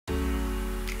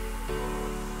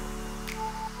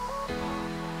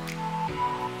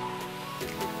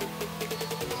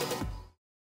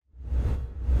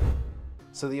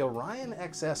So the Orion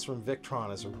XS from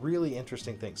Victron is a really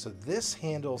interesting thing. So this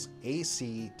handles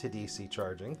AC to DC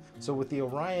charging. So what the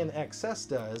Orion XS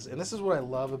does, and this is what I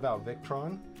love about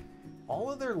Victron, all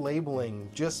of their labeling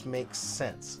just makes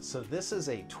sense. So this is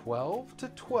a 12 to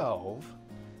 12-50.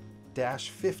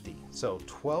 So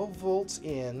 12 volts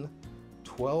in,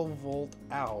 12 volt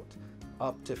out,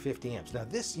 up to 50 amps. Now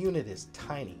this unit is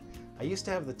tiny. I used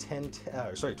to have the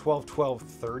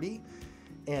 12-12-30,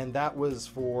 and that was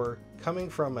for coming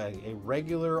from a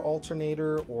regular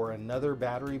alternator or another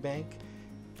battery bank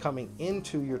coming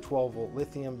into your 12 volt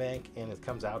lithium bank, and it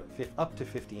comes out at up to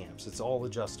 50 amps. It's all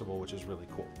adjustable, which is really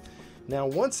cool. Now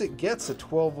once it gets a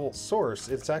 12 volt source,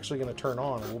 it's actually going to turn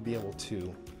on and we'll be able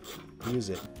to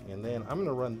use it. And then I'm going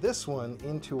to run this one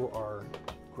into our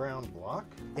ground block.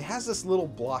 It has this little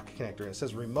block connector and it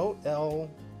says remote L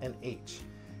and H.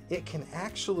 It can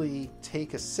actually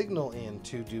take a signal in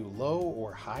to do low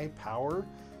or high power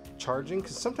charging,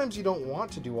 because sometimes you don't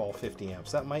want to do all 50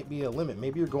 amps. That might be a limit.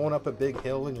 Maybe you're going up a big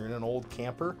hill and you're in an old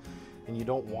camper and you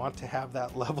don't want to have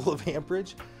that level of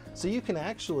amperage. So you can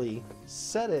actually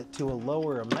set it to a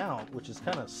lower amount, which is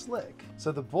kind of slick.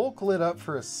 So the bulk lit up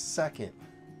for a second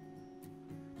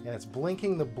and it's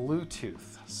blinking the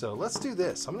Bluetooth. So let's do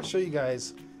this. I'm going to show you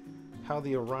guys how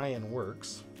the Orion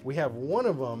works. We have one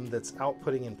of them that's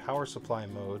outputting in power supply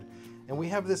mode, and we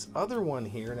have this other one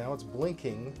here. Now it's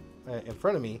blinking in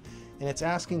front of me and it's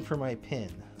asking for my pin.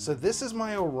 So this is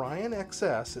my Orion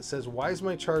XS. It says, why is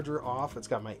my charger off? It's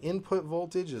got my input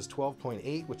voltage is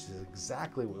 12.8, which is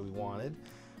exactly what we wanted.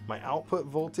 My output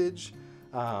voltage,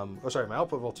 my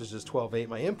output voltage is 12.8.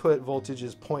 My input voltage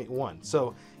is 0.1.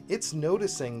 So it's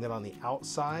noticing that on the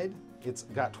outside, it's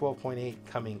got 12.8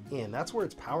 coming in. That's where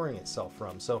it's powering itself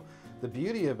from. So the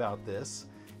beauty about this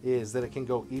is that it can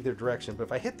go either direction. But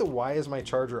if I hit the why is my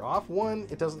charger off, one,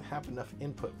 it doesn't have enough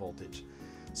input voltage.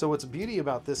 So what's beauty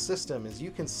about this system is you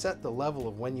can set the level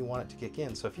of when you want it to kick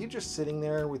in. So if you're just sitting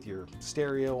there with your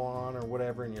stereo on or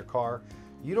whatever in your car,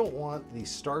 you don't want the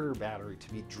starter battery to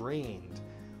be drained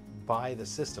by the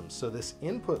system. So this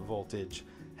input voltage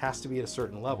has to be at a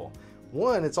certain level.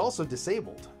 One, it's also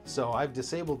disabled. So I've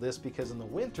disabled this because in the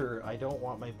winter, I don't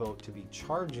want my boat to be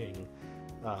charging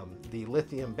the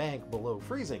lithium bank below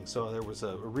freezing. So there was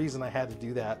a reason I had to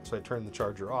do that. So I turned the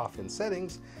charger off in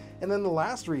settings. And then the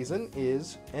last reason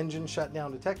is engine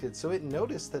shutdown detected. So it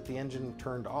noticed that the engine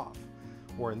turned off,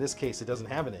 or in this case, it doesn't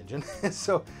have an engine.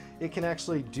 So it can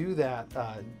actually do that,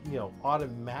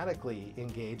 automatically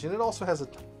engage. And it also has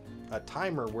a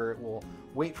timer where it will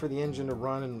wait for the engine to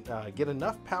run and get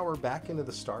enough power back into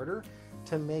the starter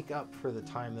to make up for the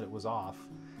time that it was off,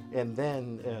 and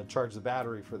then charge the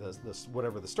battery for this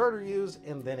whatever the starter used,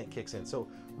 and then it kicks in. So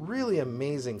really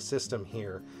amazing system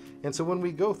here. And so when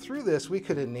we go through this, we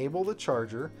could enable the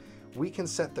charger. We can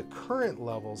set the current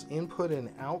levels, input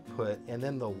and output, and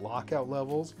then the lockout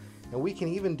levels. And we can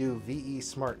even do VE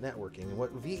Smart Networking. And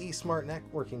what VE Smart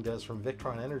Networking does from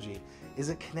Victron Energy is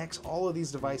it connects all of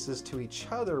these devices to each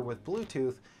other with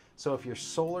Bluetooth. So if you're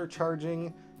solar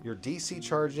charging, your DC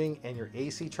charging, and your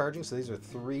AC charging, so these are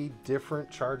three different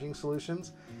charging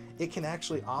solutions, it can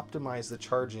actually optimize the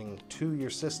charging to your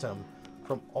system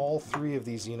from all three of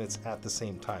these units at the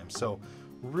same time. So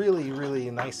really, really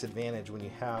a nice advantage when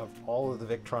you have all of the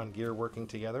Victron gear working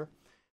together.